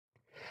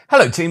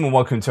Hello team and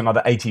welcome to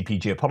another ATP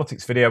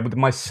Geopolitics video with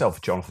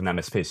myself, Jonathan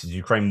MS Pearce's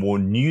Ukraine War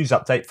News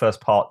Update,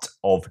 first part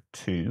of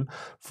 2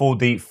 for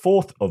the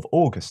 4th of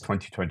August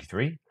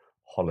 2023,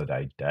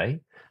 holiday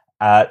day.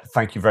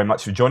 Thank you very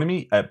much for joining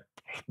me.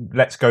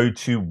 Let's go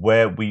to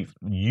where we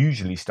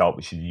usually start,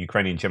 which is the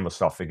Ukrainian general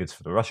staff figures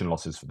for the Russian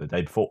losses for the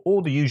day before.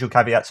 All the usual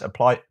caveats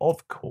apply,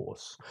 of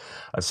course.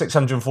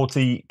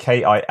 640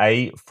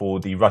 KIA for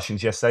the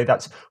Russians yesterday.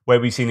 That's where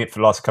we've seen it for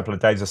the last couple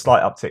of days. A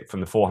slight uptick from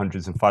the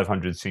 400s and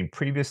 500s seen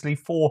previously.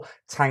 4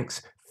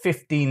 tanks,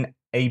 15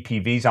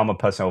 APVs, armored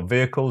personnel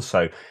vehicles,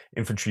 so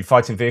infantry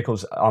fighting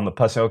vehicles, armored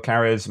personnel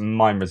carriers,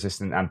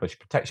 mine-resistant ambush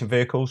protection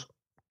vehicles.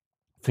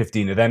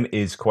 15 of them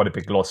is quite a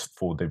big loss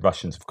for the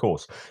Russians, of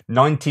course.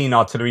 19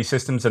 artillery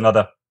systems,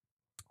 another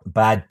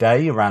bad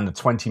day around the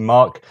 20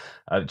 mark.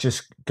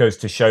 Just goes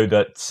to show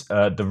that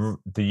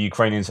the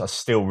Ukrainians are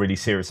still really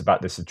serious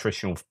about this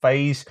attritional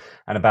phase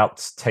and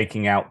about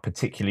taking out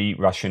particularly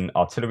Russian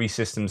artillery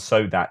systems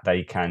so that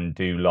they can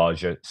do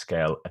larger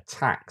scale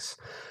attacks.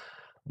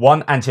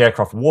 One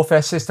anti-aircraft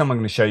warfare system. I'm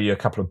going to show you a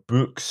couple of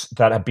books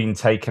that have been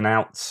taken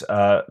out.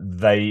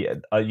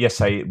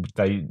 Yesterday,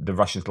 the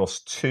Russians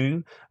lost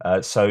 2,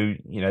 so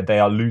they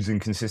are losing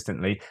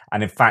consistently.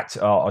 And in fact,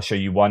 I'll show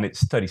you one.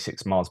 It's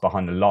 36 miles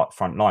behind the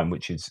front line,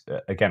 which is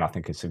again, I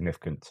think, a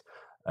significant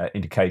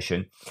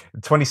indication.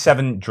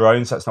 27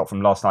 drones. That's not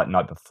from last night,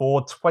 night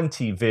before.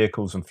 20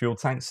 vehicles and fuel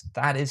tanks.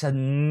 That is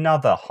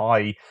another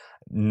high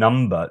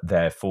number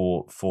there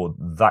for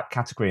that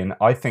category, and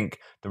I think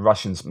the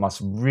Russians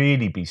must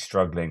really be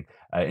struggling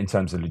in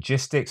terms of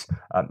logistics.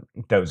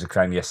 There was a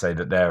claim yesterday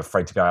that they're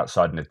afraid to go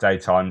outside in the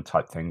daytime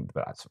type thing,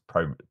 but that's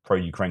a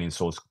pro-Ukrainian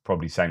source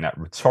probably saying that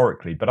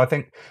rhetorically. But I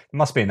think there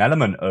must be an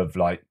element of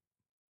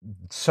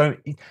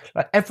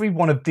every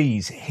one of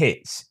these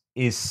hits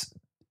is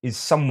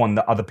someone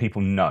that other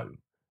people know.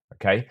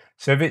 Okay,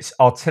 so if it's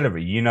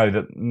artillery, you know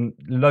that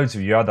loads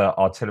of your other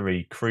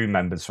artillery crew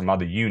members from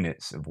other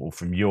units or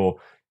from your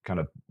kind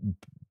of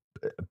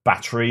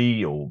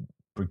battery or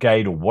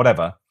brigade or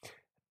whatever,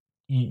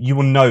 you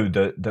will know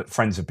that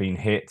friends have been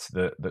hit,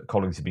 that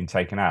colleagues have been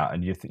taken out,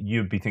 and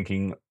you'd be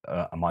thinking,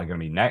 am I going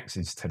to be next?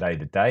 Is today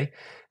the day?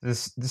 The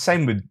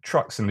same with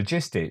trucks and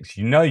logistics.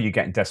 You're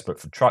getting desperate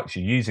for trucks.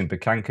 You're using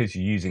Bukankers,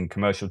 you're using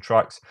commercial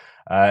trucks.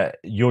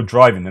 You're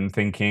driving them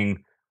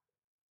thinking,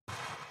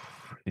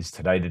 is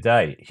today the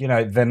day?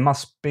 There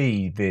must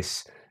be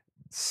this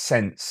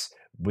sense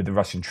with the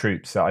Russian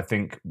troops that I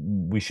think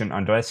we shouldn't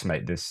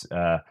underestimate, this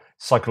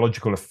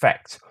psychological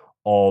effect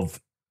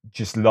of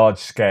just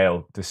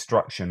large-scale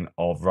destruction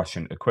of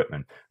Russian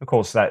equipment. Of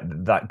course,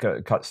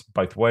 that cuts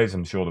both ways.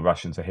 I'm sure the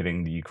Russians are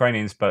hitting the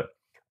Ukrainians, but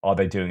are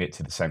they doing it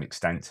to the same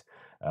extent?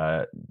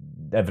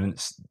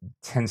 Evidence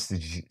tends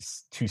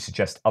to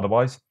suggest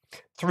otherwise.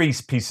 3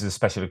 pieces of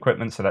special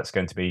equipment, so that's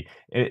going to be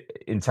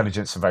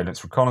intelligence,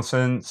 surveillance,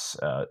 reconnaissance,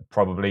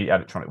 probably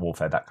electronic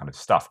warfare, that kind of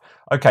stuff.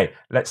 Okay,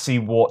 let's see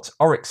what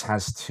Oryx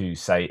has to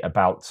say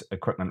about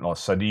equipment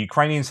loss. So the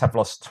Ukrainians have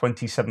lost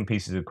 27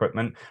 pieces of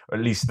equipment, or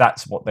at least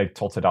that's what they've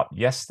totted up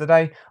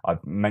yesterday.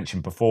 I've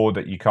mentioned before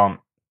that you can't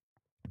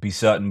be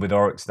certain with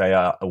Oryx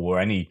or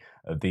any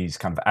of these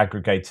kind of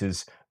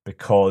aggregators,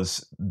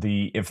 because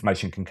the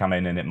information can come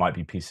in and it might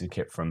be pieces of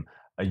kit from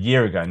a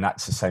year ago, and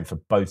that's the same for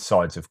both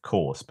sides, of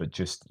course, but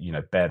just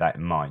bear that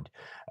in mind.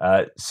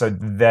 So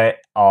there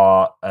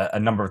are a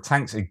number of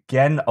tanks,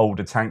 again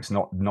older tanks,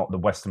 not the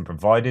Western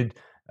provided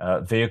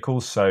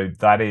vehicles, so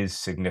that is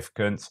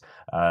significant.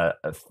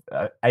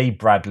 A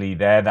Bradley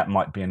there, that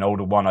might be an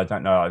older one. I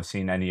don't know, I've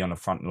seen any on the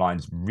front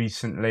lines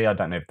recently. I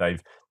don't know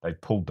if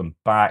they've pulled them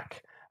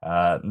back,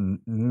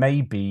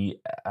 maybe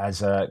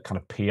as a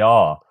kind of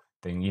PR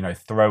thing,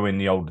 throw in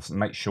the older,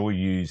 make sure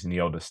you're using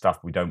the older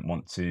stuff. We don't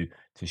want to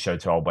show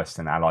to our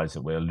Western allies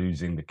that we're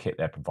losing the kit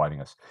they're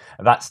providing us.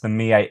 That's the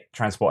Mi-8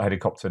 transport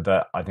helicopter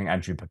that I think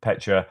Andrew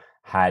Perpetua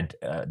had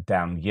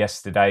down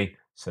yesterday.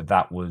 So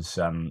that was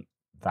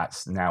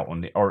that's now on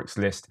the Oryx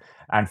list.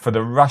 And for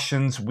the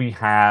Russians, we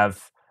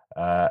have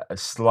a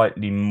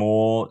slightly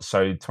more,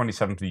 so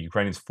 27 for the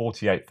Ukrainians,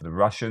 48 for the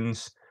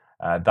Russians.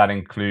 That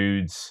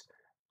includes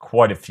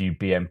quite a few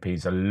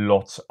BMPs, a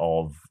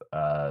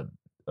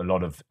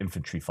lot of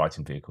infantry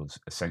fighting vehicles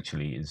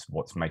essentially is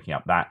what's making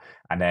up that,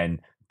 and then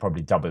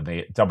probably double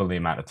the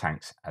amount of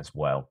tanks as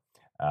well.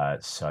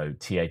 So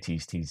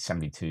T-80s,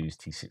 T-72s,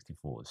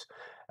 T-64s.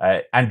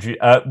 Andrew,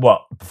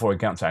 before I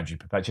get on to Andrew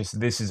Perpetua, so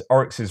this is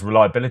Oryx's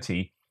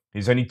reliability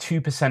is only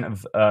 2%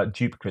 of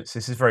duplicates.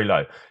 This is very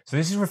low. So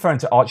this is referring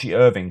to Archie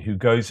Irving,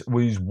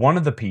 who's one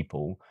of the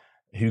people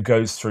who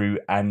goes through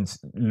and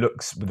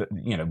looks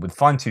with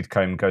fine-tooth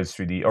comb, goes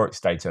through the Oryx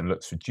data and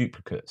looks for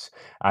duplicates.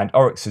 And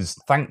Oryx has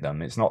thanked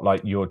them. It's not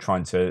like you're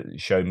trying to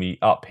show me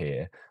up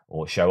here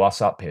or show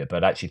us up here,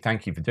 but actually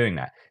thank you for doing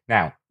that.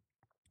 Now,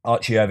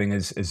 Archie Irving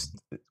has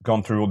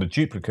gone through all the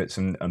duplicates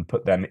and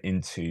put them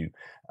into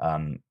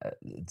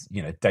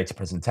data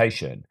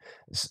presentation.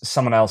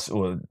 Someone else,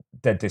 or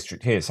Dead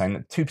District here, saying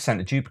that 2%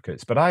 of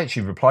duplicates, but I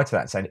actually replied to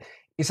that saying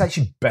it's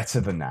actually better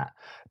than that,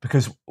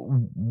 because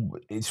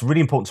it's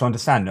really important to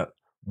understand that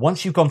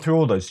Once you've gone through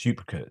all those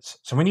duplicates,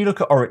 so when you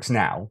look at Oryx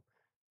now,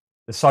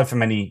 aside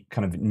from any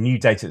kind of new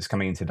data that's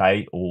coming in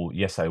today or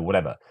yesterday or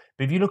whatever,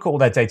 but if you look at all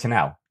their data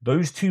now,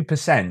 those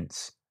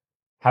 2%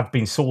 have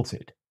been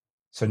sorted.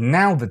 So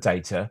now the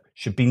data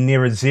should be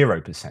nearer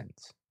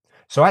 0%.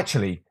 So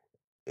actually,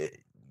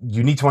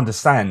 you need to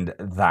understand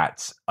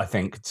that, I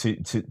think,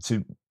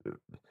 to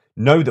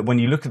know that when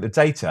you look at the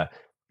data,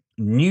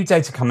 new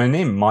data coming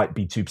in might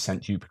be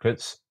 2%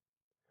 duplicates,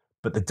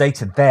 but the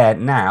data there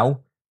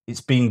now, it's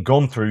been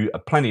gone through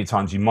plenty of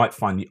times. You might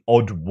find the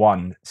odd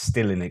one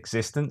still in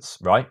existence,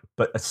 right?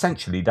 But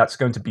essentially, that's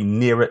going to be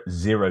nearer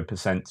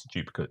 0%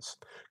 duplicates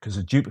because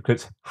the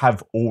duplicates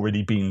have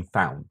already been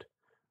found,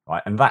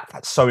 right? And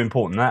that's so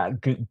important.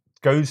 That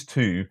goes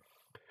to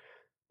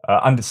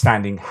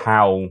understanding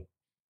how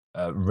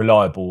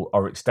reliable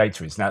Oryx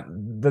data is. Now,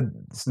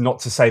 that's not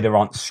to say there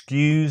aren't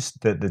skews,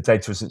 that the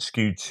data isn't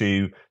skewed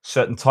to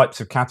certain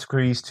types of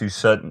categories, to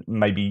certain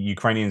maybe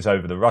Ukrainians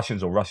over the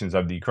Russians or Russians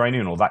over the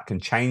Ukrainian, or that can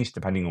change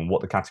depending on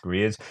what the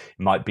category is. It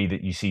might be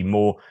that you see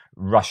more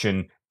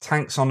Russian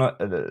tanks on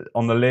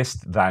the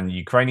list than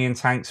Ukrainian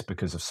tanks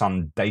because of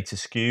some data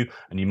skew,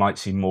 and you might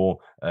see more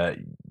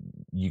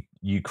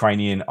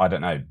Ukrainian, I don't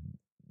know,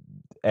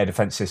 air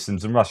defense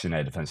systems and Russian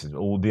air defense systems,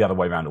 or the other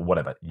way around, or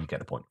whatever. You get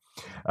the point.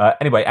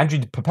 Anyway, Andrew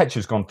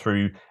Perpetua's gone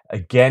through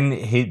again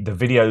the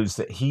videos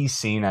that he's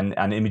seen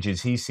and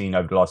images he's seen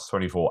over the last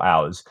 24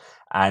 hours,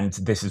 and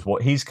this is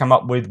what he's come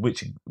up with,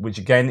 which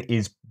again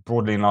is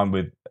broadly in line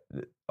with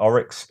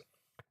Oryx.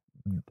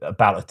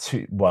 About a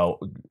two, well,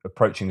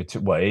 approaching a two.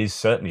 Well, it is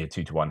certainly a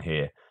 2-to-1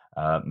 here.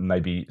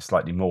 Maybe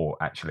slightly more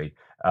actually.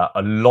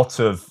 A lot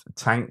of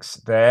tanks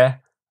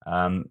there.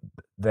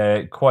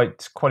 There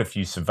quite a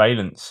few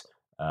surveillance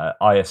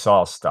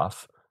ISR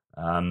stuff,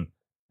 and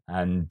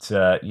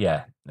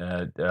yeah,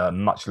 a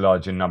much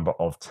larger number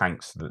of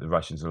tanks that the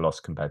Russians have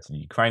lost compared to the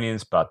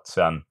Ukrainians. But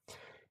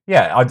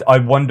yeah, I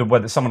wonder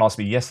whether someone asked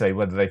me yesterday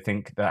whether they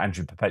think that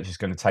Andrew Perpetua is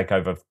going to take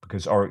over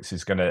because Oryx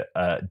is going to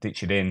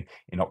ditch it in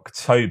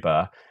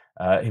October.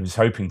 He was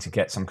hoping to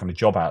get some kind of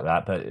job out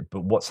of that,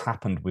 but what's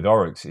happened with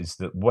Oryx is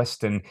that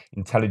Western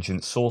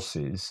intelligence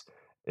sources.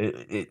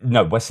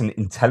 Western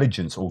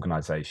intelligence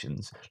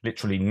organizations,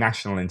 literally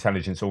national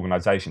intelligence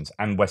organizations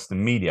and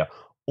Western media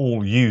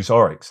all use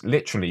Oryx.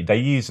 Literally, they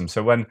use them.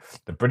 So when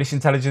the British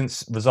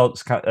intelligence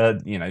results,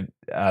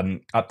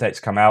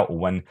 updates come out, or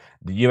when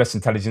the US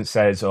intelligence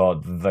says,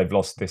 "Oh, they've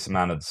lost this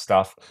amount of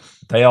stuff,"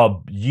 they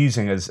are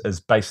using as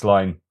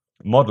baseline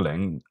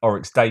modeling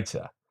Oryx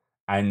data,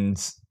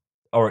 and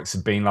Oryx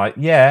have been like,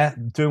 "Yeah,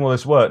 doing all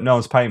this work, no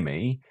one's paying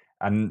me."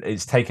 And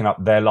it's taken up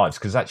their lives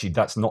because actually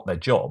that's not their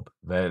job.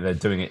 They're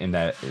doing it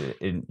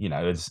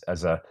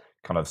as a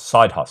kind of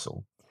side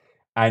hustle,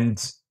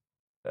 and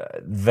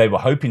they were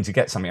hoping to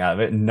get something out of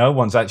it. No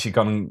one's actually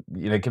gone,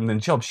 given them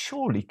jobs.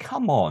 Surely,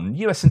 come on,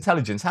 U.S.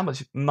 intelligence. How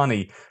much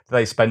money do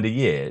they spend a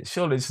year?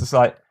 Surely it's just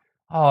like,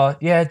 oh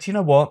yeah, do you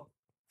know what?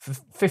 For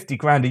 50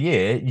 grand a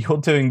year,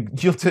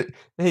 here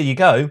you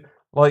go.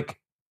 Like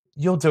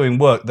you're doing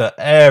work that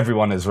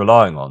everyone is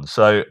relying on.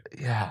 So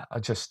yeah, I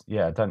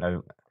don't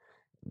know.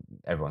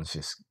 Everyone's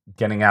just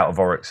getting out of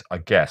Oryx, I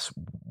guess,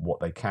 what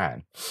they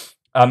can.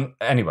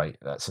 Anyway,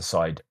 that's a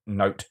side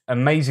note.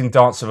 Amazing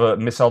dance of a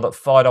missile that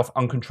fired off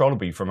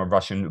uncontrollably from a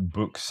Russian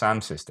Buk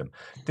SAM system.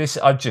 This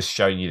I've just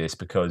shown you this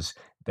because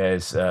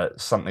there's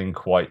something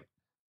quite,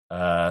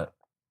 I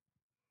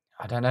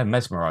don't know,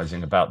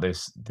 mesmerizing about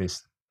this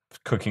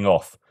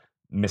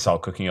missile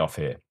cooking off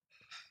here,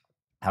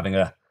 having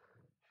a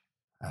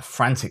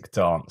frantic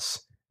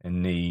dance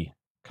in the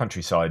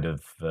countryside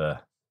of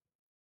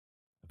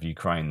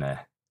Ukraine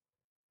there.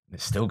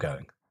 It's still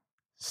going,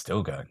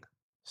 still going,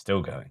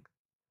 still going,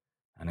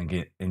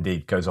 and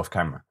indeed goes off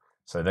camera.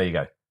 So there you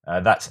go.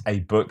 That's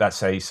a Buk.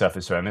 That's a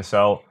surface-to-air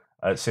missile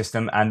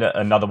system, and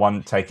another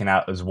one taken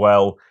out as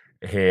well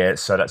here.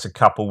 So that's a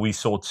couple. We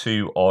saw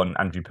 2 on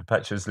Andrew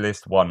Perpetua's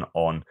list, 1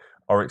 on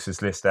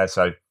Oryx's list there.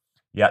 So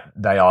yeah,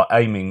 they are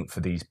aiming for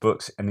these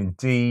Buks, and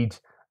indeed,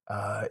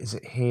 is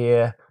it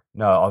here?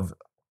 No,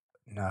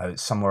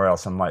 it's somewhere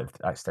else. I might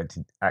have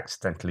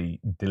accidentally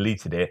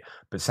deleted it,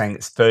 but saying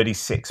it's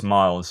 36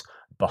 miles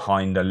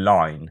behind a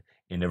line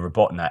in the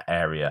Robotna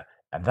area,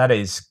 and that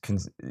is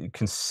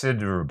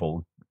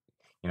considerable.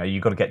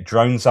 You've got to get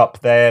drones up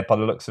there by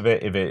the looks of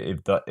it.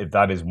 If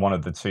that is one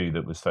of the 2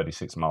 that was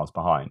 36 miles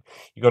behind,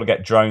 you've got to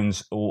get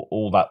drones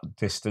all that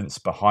distance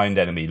behind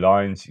enemy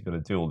lines. You've got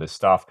to do all this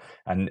stuff,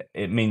 and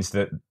it means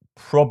that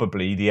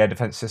probably the air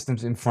defense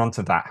systems in front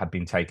of that have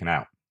been taken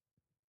out.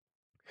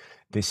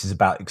 This is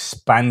about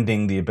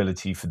expanding the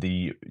ability for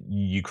the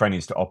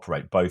Ukrainians to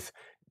operate both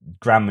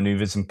ground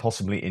maneuvers and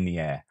possibly in the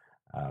air.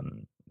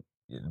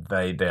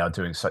 They are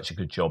doing such a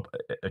good job,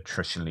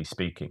 attritionally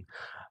speaking.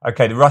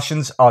 Okay, the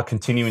Russians are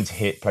continuing to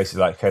hit places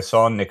like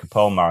Kherson,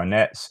 Nikopol,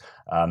 Marinets.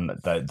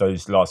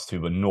 Those last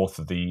 2 were north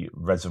of the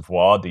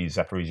reservoir, the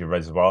Zaporizhia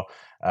reservoir.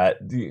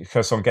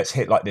 Kherson gets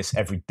hit like this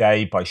every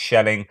day by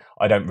shelling.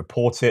 I don't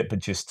report it, but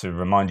just to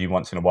remind you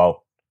once in a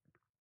while,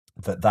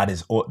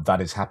 that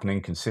is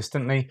happening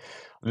consistently.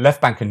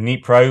 Left bank and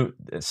Dnipro,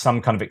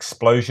 some kind of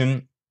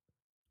explosion.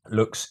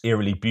 Looks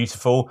eerily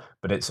beautiful,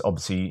 but it's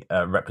obviously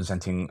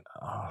representing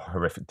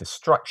horrific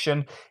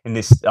destruction. In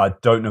this, I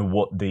don't know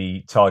what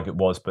the target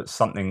was, but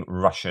something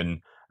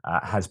Russian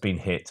has been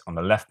hit on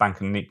the left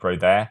bank and Dnipro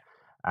there.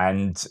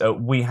 And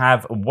we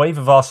have a wave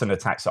of arson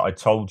attacks that I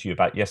told you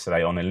about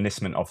yesterday on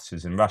enlistment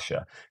officers in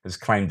Russia has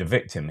claimed a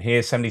victim.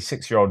 Here,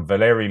 76-year-old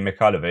Valery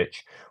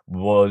Mikhailovich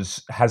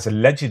has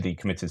allegedly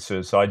committed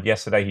suicide.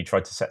 Yesterday, he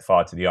tried to set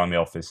fire to the army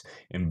office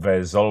in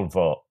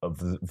Verzolovsk.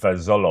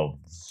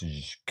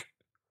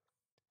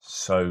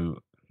 So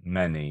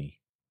many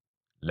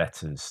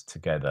letters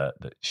together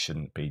that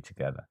shouldn't be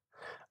together.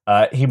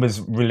 He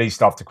was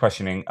released after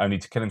questioning only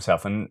to kill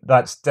himself, and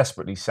that's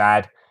desperately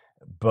sad,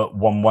 but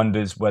one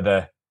wonders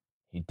whether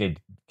he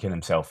did kill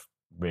himself,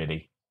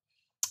 really.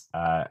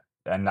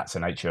 And that's the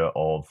nature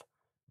of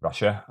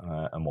Russia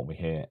and what we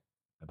hear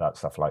about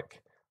stuff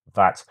like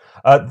that.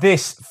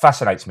 This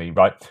fascinates me,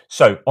 right?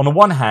 So, on the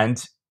one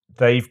hand,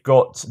 the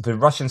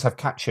Russians have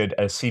captured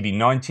a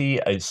CV-90,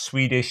 a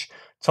Swedish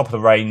top of the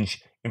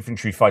range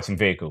infantry fighting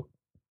vehicle.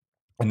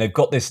 And they've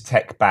got this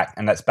tech back,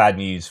 and that's bad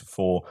news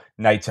for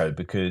NATO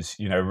because,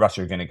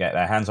 Russia are going to get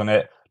their hands on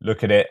it,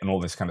 look at it, and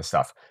all this kind of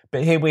stuff.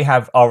 But here we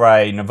have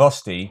RA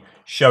Novosti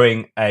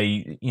showing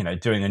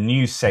doing a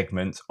news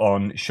segment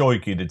on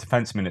Shoigu, the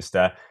defense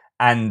minister,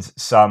 and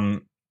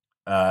some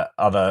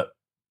other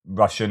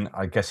Russian.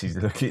 I guess he's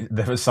looking.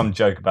 There was some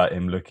joke about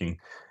him looking.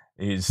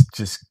 He's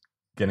just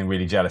getting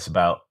really jealous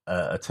about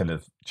a tin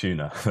of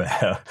tuna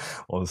there,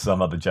 or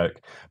some other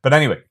joke. But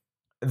anyway.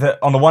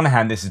 On the one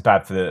hand, this is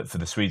bad for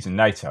the Swedes and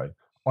NATO.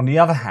 On the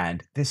other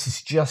hand, this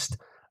is just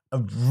a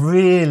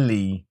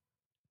really,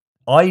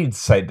 I'd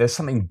say there's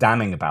something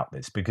damning about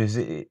this because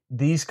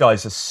these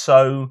guys are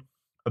so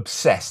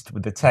obsessed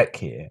with the tech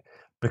here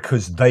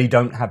because they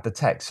don't have the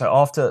tech. So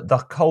after the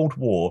Cold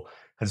War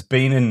has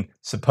been and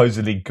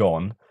supposedly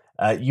gone,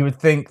 you would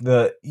think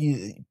that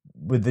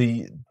with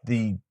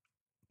the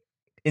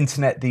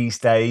internet these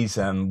days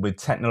and with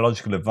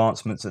technological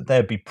advancements that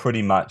they'd be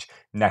pretty much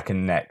neck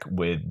and neck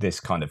with this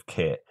kind of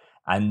kit,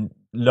 and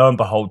lo and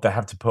behold they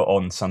have to put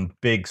on some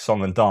big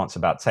song and dance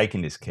about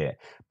taking this kit.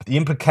 But the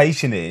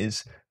implication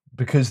is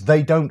because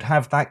they don't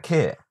have that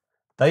kit,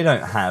 they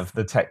don't have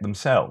the tech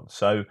themselves.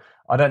 So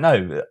I don't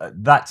know,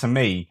 that to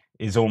me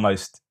is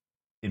almost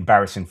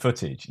embarrassing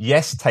footage.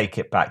 Yes, take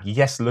it back,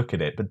 yes, look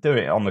at it, but do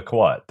it on the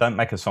quiet. Don't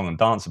make a song and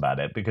dance about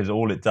it, because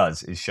all it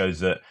does is shows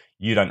that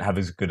you don't have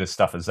as good a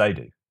stuff as they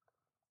do.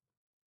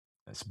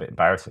 It's a bit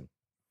embarrassing.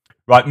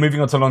 Right, moving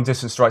on to long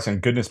distance strikes,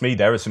 and goodness me,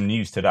 there is some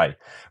news today.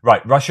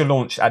 Right, Russia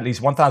launched at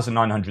least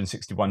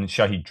 1,961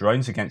 Shahed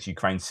drones against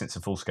Ukraine since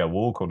the full-scale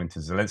war, according to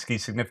Zelensky. A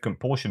significant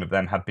portion of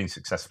them have been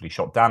successfully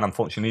shot down.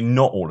 Unfortunately,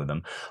 not all of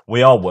them.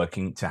 We are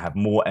working to have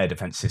more air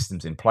defense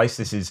systems in place.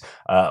 This is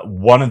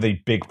one of the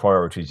big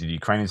priorities of the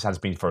Ukrainians, has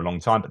been for a long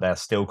time, but they are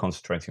still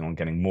concentrating on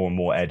getting more and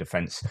more air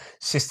defense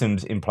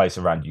systems in place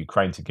around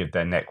Ukraine to give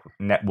their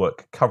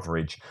network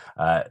coverage,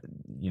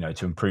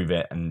 to improve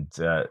it and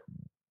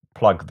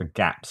plug the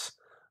gaps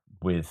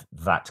with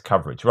that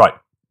coverage. Right,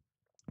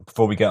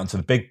 before we get onto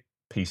the big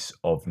piece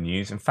of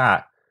news, in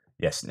fact,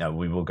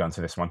 we will go into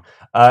this one.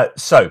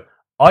 So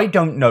I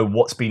don't know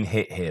what's been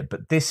hit here,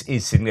 but this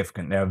is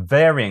significant. There are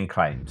varying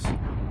claims.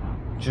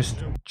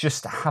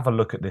 Just have a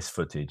look at this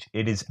footage.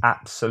 It is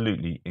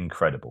absolutely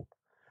incredible.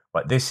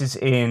 Right, this is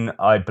in,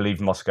 I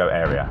believe, Moscow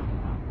area.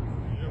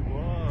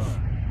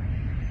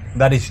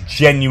 That is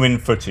genuine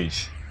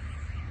footage,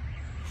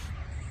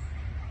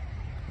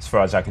 as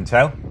far as I can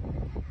tell.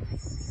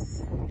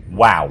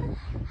 Wow.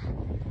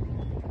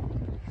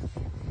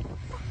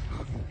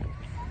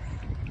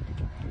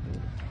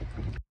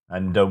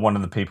 And one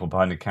of the people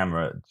behind the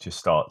camera just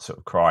starts sort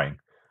of crying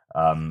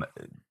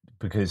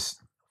because,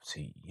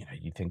 see,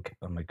 you think,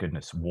 oh my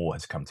goodness, war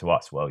has come to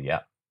us. Well, yeah.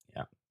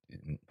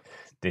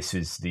 This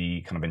is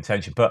the kind of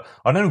intention. But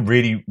I don't know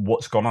really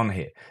what's gone on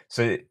here.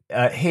 So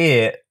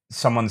here,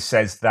 someone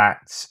says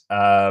that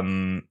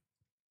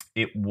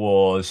it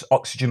was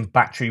oxygen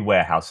battery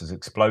warehouse has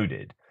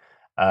exploded,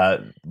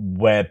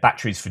 where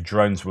batteries for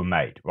drones were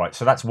made, right?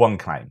 So that's one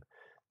claim.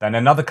 Then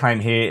another claim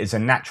here is a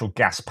natural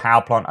gas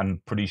power plant.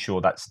 I'm pretty sure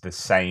that's the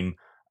same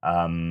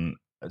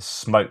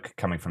smoke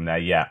coming from there.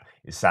 Yeah,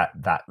 it's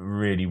that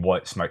really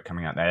white smoke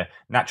coming out there.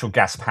 Natural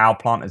gas power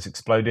plant has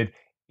exploded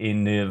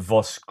in the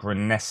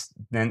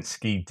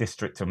Voskresensky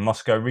district of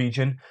Moscow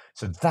region.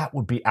 So that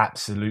would be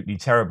absolutely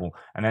terrible.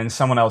 And then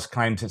someone else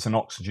claims it's an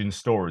oxygen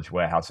storage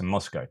warehouse in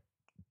Moscow,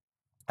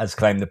 has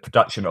claimed the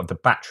production of the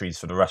batteries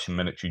for the Russian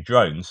military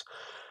drones.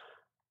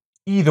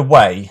 Either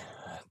way,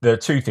 there are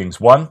two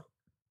things. One,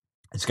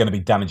 it's going to be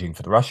damaging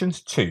for the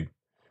Russians. Two,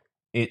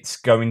 this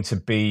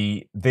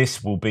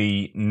will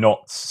be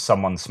not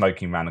someone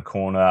smoking around a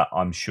corner.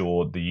 I'm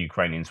sure the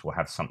Ukrainians will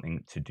have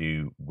something to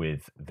do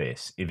with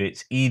this. If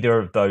it's either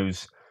of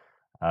those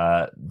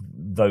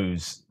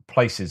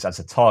places as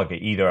a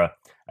target, either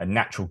a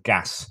natural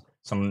gas,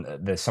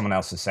 there's someone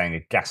else is saying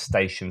a gas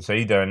station, so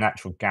either a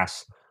natural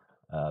gas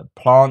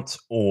plant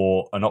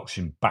or an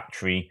oxygen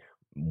battery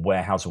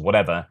warehouse or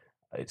whatever,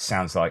 it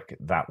sounds like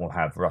that will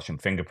have Russian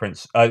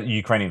fingerprints,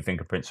 Ukrainian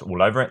fingerprints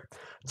all over it.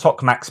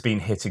 Tokmak's been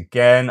hit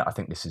again. I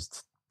think this is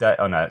today.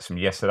 Oh no, it's from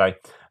yesterday,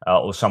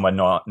 or somewhere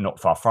not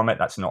far from it.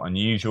 That's not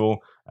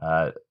unusual.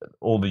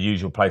 All the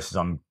usual places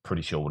I'm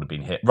pretty sure would have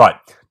been hit. Right.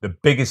 The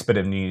biggest bit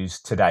of news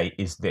today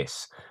is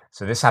this.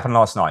 So this happened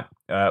last night.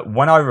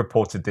 When I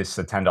reported this,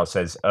 Tandar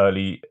says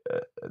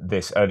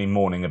this early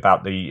morning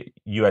about the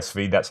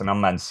USV, that's an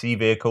unmanned sea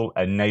vehicle,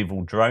 a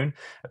naval drone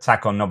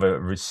attack on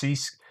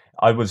Novorossiysk.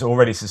 I was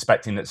already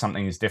suspecting that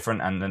something is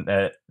different,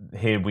 and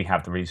here we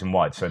have the reason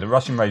why. So the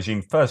Russian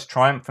regime first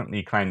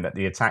triumphantly claimed that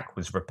the attack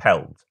was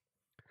repelled.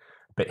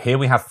 But here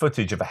we have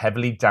footage of a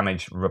heavily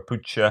damaged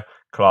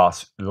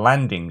Rapucha-class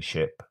landing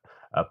ship,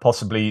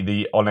 possibly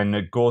the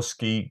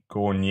Olenogorski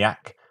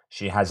Gornyak.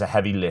 She has a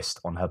heavy list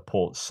on her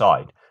port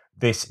side.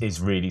 This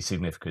is really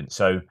significant.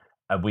 So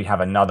we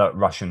have another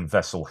Russian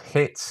vessel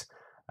hit.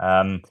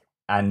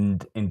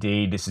 And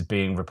indeed, this is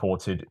being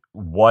reported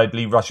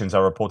widely. Russians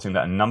are reporting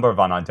that a number of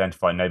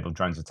unidentified naval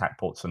drones attack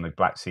ports on the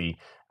Black Sea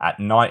at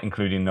night,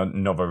 including the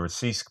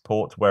Novorossiysk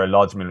port, where a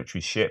large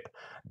military ship,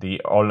 the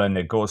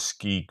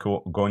Olenogorski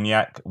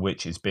Gornyak,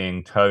 which is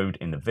being towed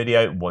in the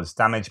video, was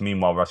damaged.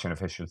 Meanwhile, Russian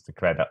officials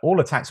declared that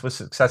all attacks were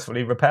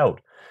successfully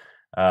repelled.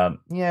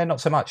 Yeah, not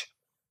so much.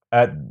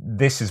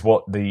 This is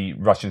what the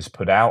Russians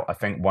put out, I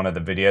think, one of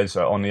the videos.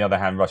 On the other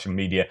hand, Russian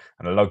media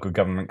and the local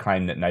government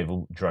claim that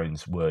naval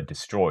drones were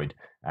destroyed,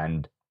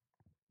 and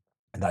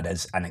that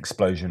is an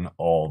explosion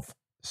of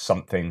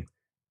something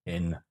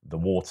in the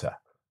water.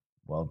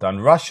 Well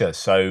done, Russia.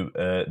 So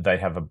they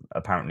have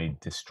apparently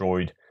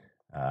destroyed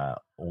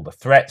all the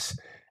threats.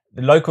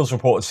 The locals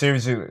report a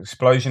series of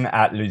explosion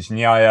at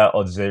Luzhnaya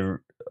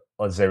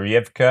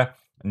Ozerievka,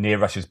 near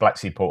Russia's Black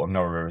Sea port of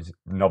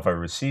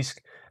Novorossiysk.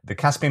 The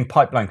Caspian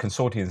Pipeline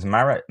Consortium's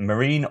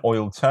marine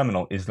oil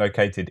terminal is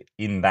located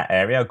in that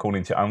area.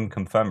 According to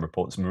unconfirmed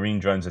reports, marine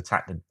drones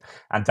attacked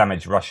and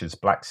damaged Russia's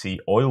Black Sea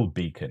oil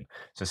beacon.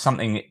 So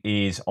something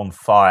is on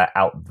fire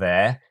out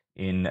there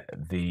in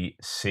the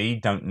sea.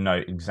 Don't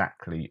know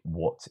exactly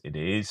what it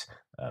is.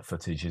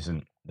 Footage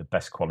isn't the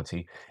best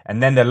quality.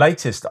 And then the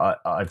latest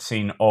I've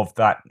seen of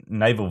that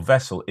naval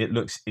vessel, it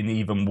looks in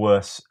even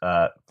worse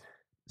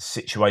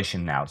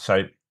situation now.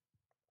 So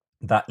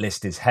that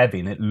list is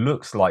heavy, and it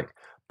looks like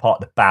part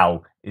of the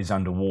bow is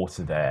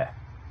underwater there.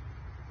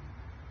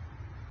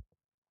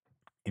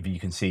 If you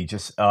can see,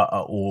 just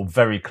or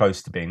very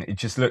close to being, it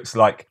just looks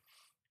like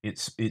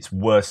it's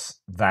worse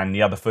than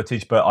the other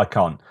footage, but I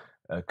can't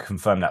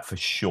confirm that for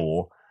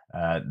sure.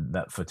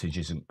 That footage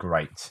isn't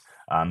great,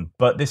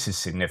 but this is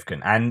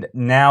significant. And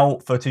now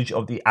footage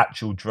of the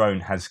actual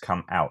drone has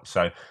come out.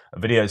 So a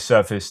video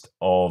surfaced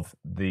of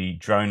the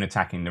drone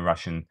attacking the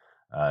Russian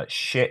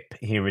ship.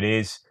 Here it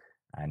is,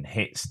 and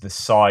hits the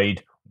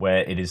side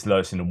where it is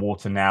lowest in the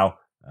water now,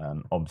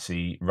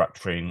 obviously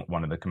rupturing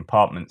one of the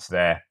compartments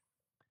there.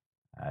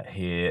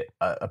 Here,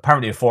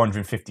 apparently a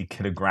 450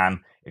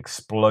 kilogram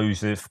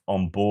explosive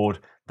on board.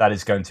 That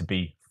is going to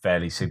be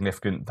fairly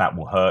significant. That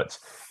will hurt.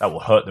 That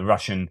will hurt the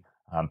Russian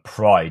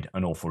pride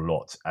an awful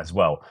lot as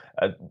well.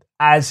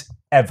 As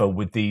ever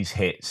with these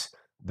hits,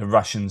 the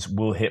Russians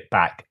will hit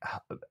back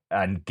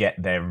and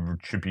get their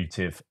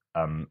retributive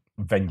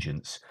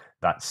vengeance.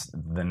 That's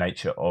the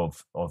nature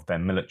of their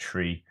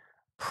military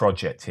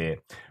project here.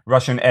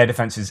 Russian air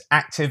defense is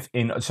active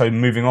in. So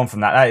moving on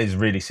from that, that is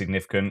really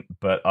significant,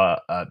 but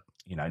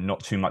you know, not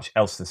too much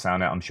else to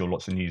sound out. I'm sure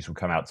lots of news will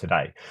come out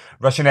today.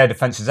 Russian air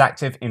defense is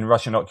active in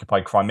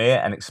Russian-occupied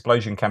Crimea. An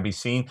explosion can be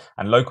seen,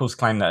 and locals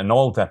claim that an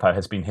oil depot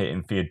has been hit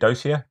in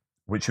Feodosia,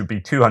 which would be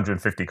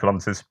 250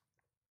 kilometers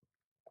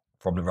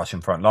from the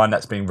Russian front line.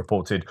 That's being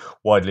reported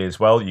widely as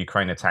well.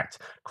 Ukraine attacked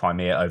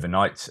Crimea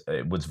overnight.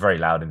 It was very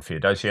loud in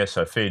Feodosia.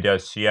 So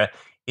Feodosia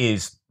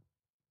is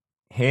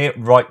here,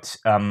 right,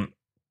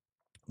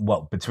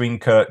 well, between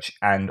Kerch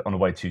and on the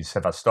way to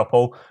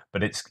Sevastopol,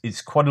 but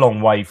it's quite a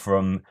long way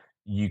from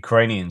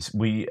Ukrainians.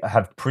 We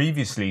have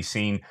previously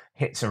seen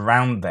hits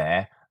around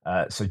there,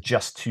 so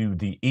just to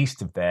the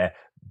east of there,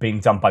 being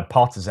done by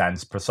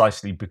partisans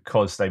precisely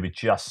because they were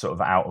just sort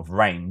of out of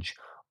range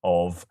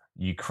of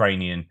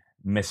Ukrainian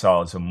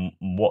missiles and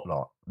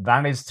whatnot.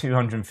 That is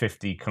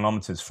 250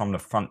 kilometers from the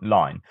front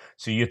line.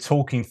 So you're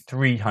talking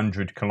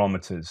 300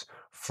 kilometers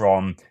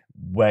from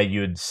where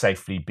you'd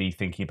safely be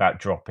thinking about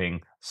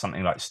dropping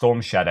something like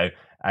Storm Shadow.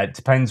 It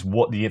depends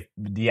what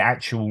the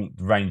actual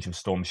range of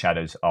Storm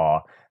Shadows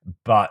are,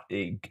 but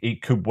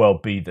it could well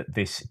be that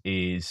this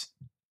is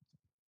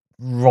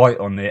right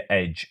on the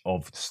edge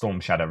of Storm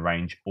Shadow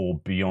range or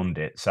beyond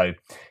it. So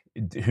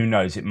who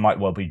knows? It might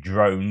well be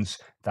drones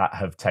that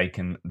have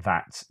taken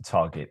that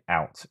target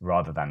out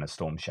rather than a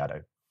Storm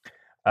Shadow.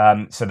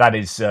 So that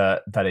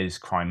is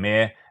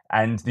Crimea.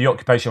 And the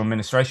Occupational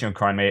Administration of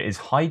Crimea is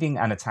hiding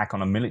an attack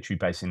on a military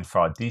base in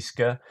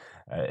Fardiska.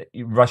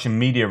 Russian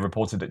media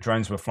reported that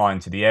drones were flying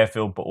to the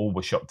airfield, but all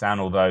were shot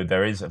down, although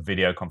there is a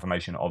video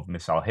confirmation of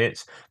missile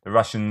hits. The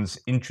Russians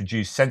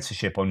introduced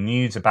censorship on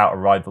news about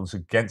arrivals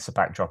against the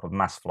backdrop of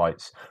mass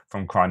flights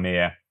from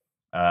Crimea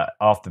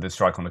after the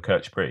strike on the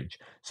Kerch Bridge.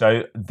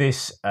 So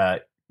this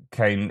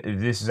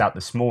is out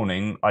this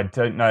morning. I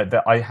don't know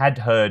that I had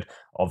heard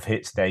of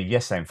hits there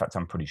yesterday. In fact,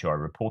 I'm pretty sure I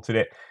reported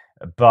it.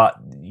 But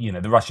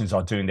the Russians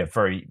are doing their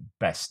very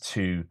best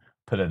to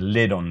put a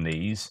lid on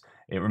these.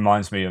 It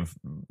reminds me of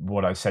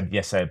what I said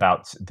yesterday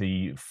about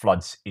the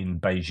floods in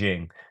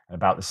Beijing,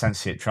 about the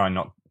censorship trying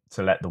not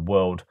to let the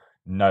world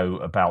know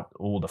about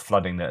all the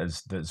flooding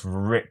that's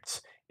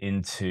ripped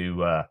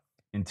into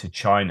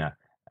China,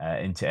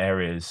 into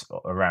areas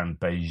around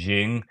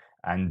Beijing,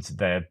 and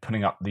they're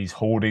putting up these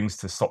hoardings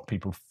to stop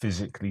people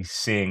physically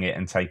seeing it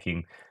and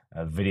taking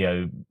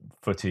video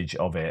footage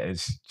of it.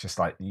 It's just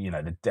like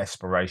the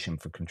desperation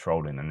for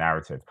controlling the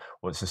narrative.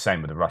 Well, it's the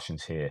same with the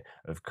Russians here,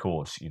 of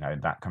course.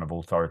 That kind of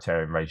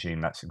authoritarian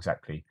regime. That's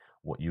exactly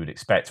what you would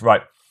expect.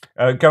 Right.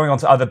 Going on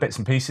to other bits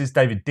and pieces,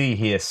 David D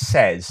here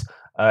says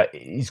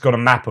he's got a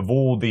map of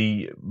all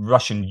the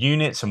Russian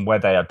units and where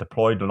they are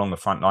deployed along the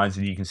front lines,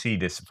 and you can see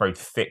this very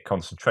thick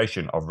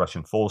concentration of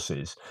Russian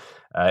forces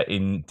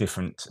in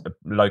different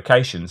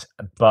locations.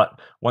 But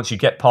once you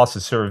get past the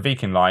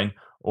Surovikin line,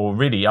 or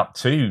really up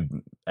to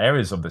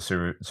areas of the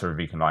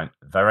Surovikin line,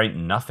 there ain't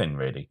nothing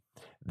really.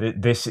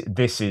 This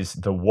is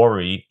the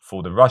worry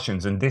for the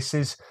Russians, and this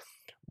is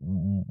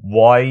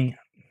why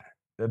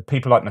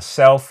people like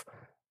myself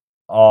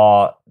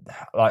are.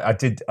 I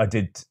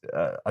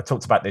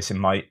talked about this in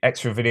my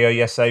extra video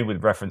yesterday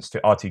with reference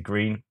to RT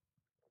Green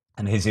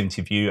and his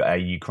interview, a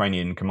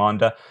Ukrainian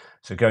commander.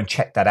 So go and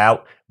check that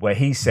out, where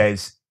he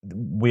says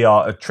we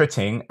are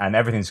attriting and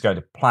everything's going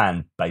to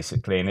plan,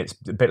 basically. And it's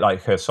a bit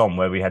like Kherson,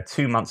 where we had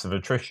 2 months of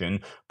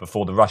attrition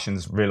before the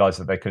Russians realized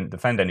that they couldn't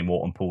defend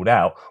anymore and pulled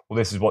out. Well,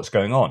 this is what's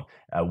going on.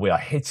 We are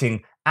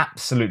hitting,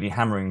 absolutely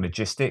hammering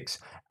logistics,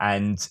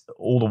 and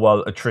all the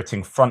while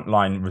attriting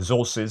frontline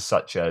resources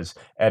such as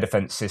air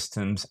defense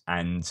systems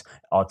and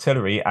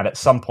artillery. And at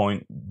some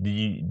point,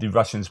 the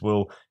Russians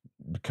will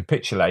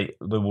capitulate.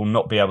 They will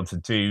not be able to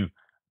do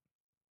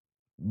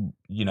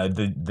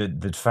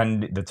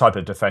the type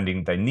of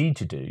defending they need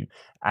to do,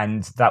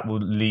 and that will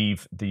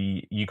leave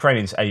the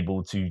Ukrainians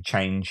able to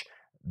change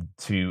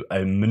to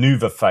a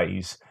maneuver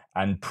phase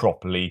and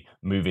properly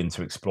move in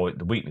to exploit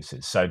the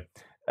weaknesses. So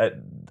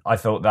I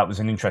thought that was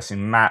an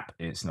interesting map.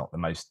 It's not the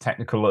most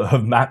technical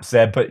of maps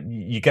there, but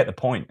you get the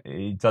point.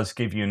 It does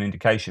give you an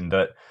indication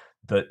that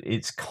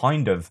it's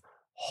kind of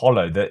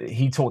hollow. That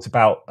he talked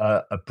about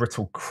a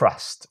brittle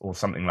crust or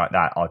something like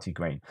that, RT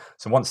Green.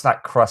 So once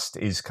that crust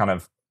is kind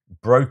of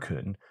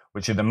broken,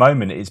 which at the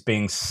moment is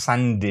being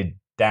sanded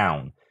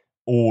down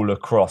all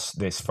across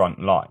this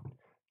front line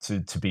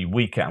to be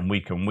weaker and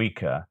weaker and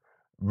weaker,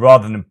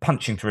 rather than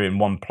punching through in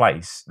one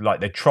place.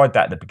 Like they tried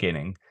that at the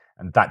beginning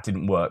and that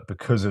didn't work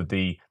because of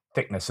the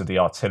thickness of the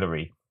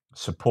artillery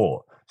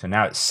support. So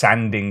now it's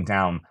sanding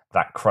down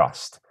that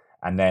crust,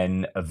 and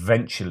then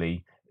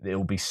eventually it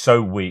will be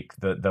so weak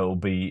that there'll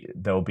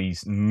be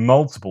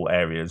multiple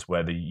areas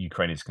where the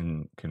Ukrainians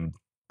can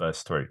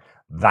burst through.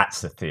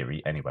 That's the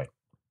theory anyway.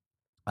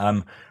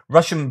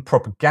 Russian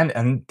propaganda,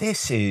 and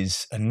this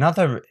is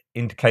another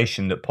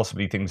indication that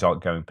possibly things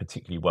aren't going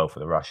particularly well for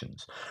the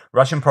Russians.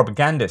 Russian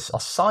propagandists are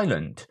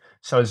silent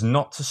so as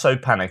not to sow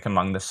panic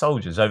among the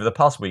soldiers. Over the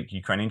past week,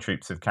 Ukrainian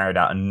troops have carried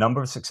out a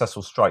number of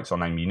successful strikes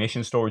on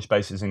ammunition storage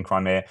bases in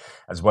Crimea,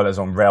 as well as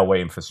on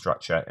railway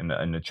infrastructure in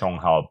the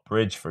Chonghar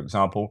Bridge, for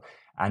example.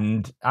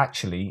 And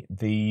actually,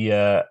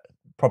 the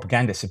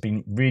propagandists have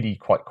been really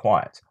quite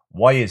quiet.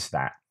 Why is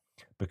that?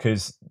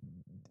 Because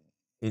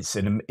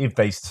if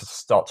they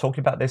start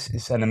talking about this,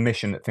 it's an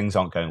admission that things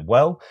aren't going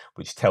well,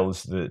 which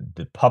tells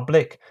the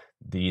public,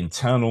 the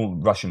internal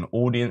Russian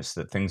audience,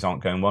 that things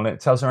aren't going well, and it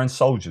tells their own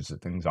soldiers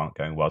that things aren't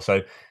going well.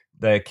 So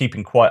they're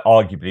keeping quiet.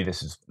 Arguably,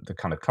 this is the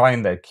kind of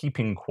claim, they're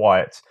keeping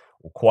quiet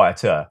or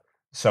quieter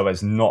so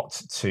as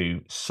not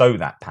to sow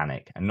that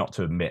panic and not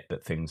to admit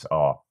that things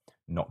are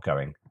not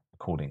going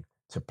according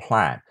to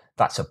plan.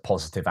 That's a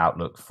positive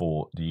outlook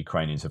for the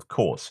Ukrainians, of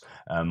course.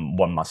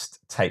 One must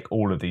take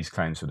all of these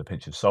claims with a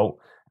pinch of salt,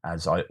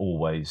 as I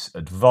always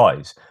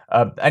advise.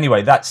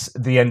 Anyway, that's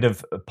the end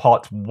of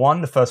part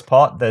one, the first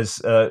part. There's,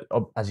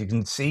 as you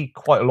can see,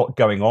 quite a lot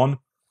going on.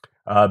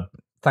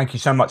 Thank you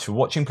so much for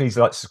watching. Please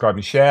like, subscribe,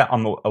 and share.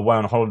 I'm away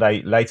on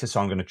holiday later,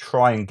 so I'm going to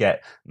try and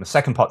get the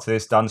second part to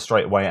this done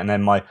straight away, and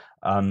then my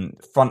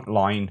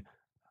frontline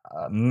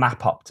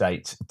map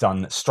update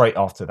done straight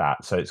after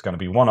that. So it's going to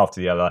be one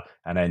after the other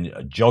and then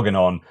jogging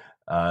on.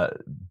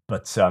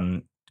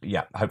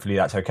 Yeah, hopefully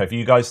that's okay for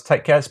you guys.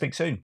 Take care. Speak soon.